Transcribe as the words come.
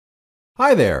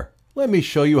Hi there! Let me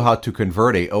show you how to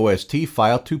convert a OST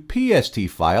file to PST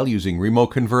file using Remote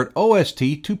Convert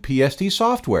OST to PST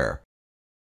software.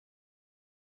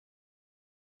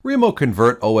 Remote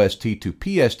Convert OST to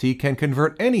PST can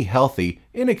convert any healthy,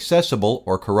 inaccessible,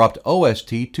 or corrupt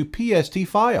OST to PST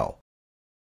file.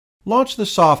 Launch the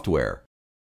software.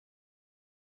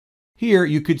 Here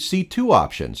you could see two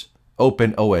options: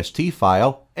 Open OST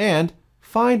File and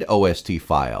Find OST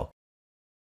File.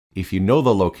 If you know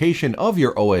the location of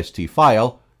your OST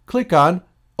file, click on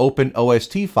Open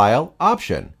OST File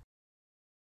option.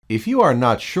 If you are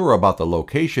not sure about the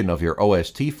location of your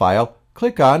OST file,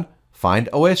 click on Find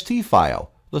OST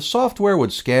File. The software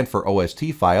would scan for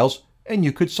OST files and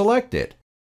you could select it.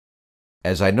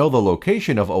 As I know the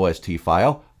location of OST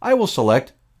file, I will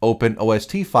select Open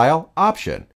OST File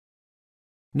option.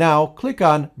 Now click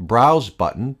on Browse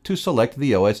button to select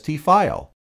the OST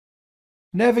file.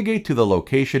 Navigate to the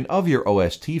location of your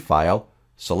OST file,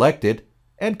 select it,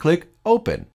 and click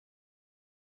Open.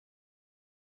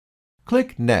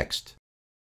 Click Next.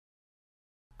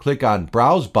 Click on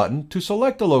Browse button to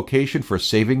select the location for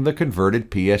saving the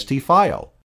converted PST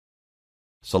file.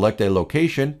 Select a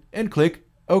location and click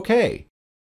OK.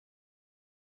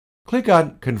 Click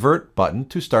on Convert button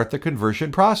to start the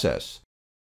conversion process.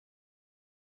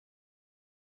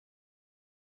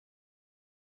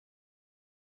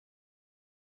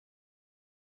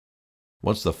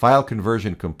 Once the file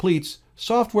conversion completes,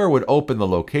 software would open the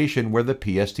location where the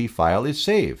PST file is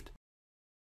saved.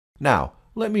 Now,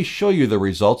 let me show you the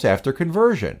results after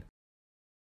conversion.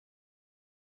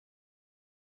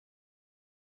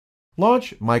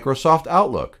 Launch Microsoft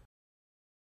Outlook.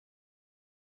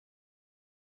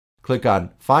 Click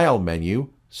on File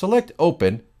menu, select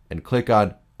Open, and click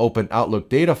on Open Outlook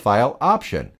Data File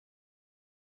option.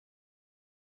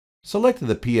 Select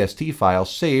the PST file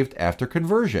saved after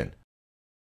conversion.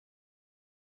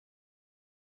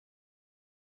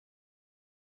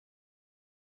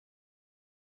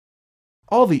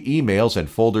 All the emails and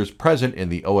folders present in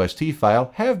the OST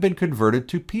file have been converted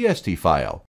to PST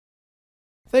file.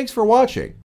 Thanks for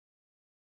watching.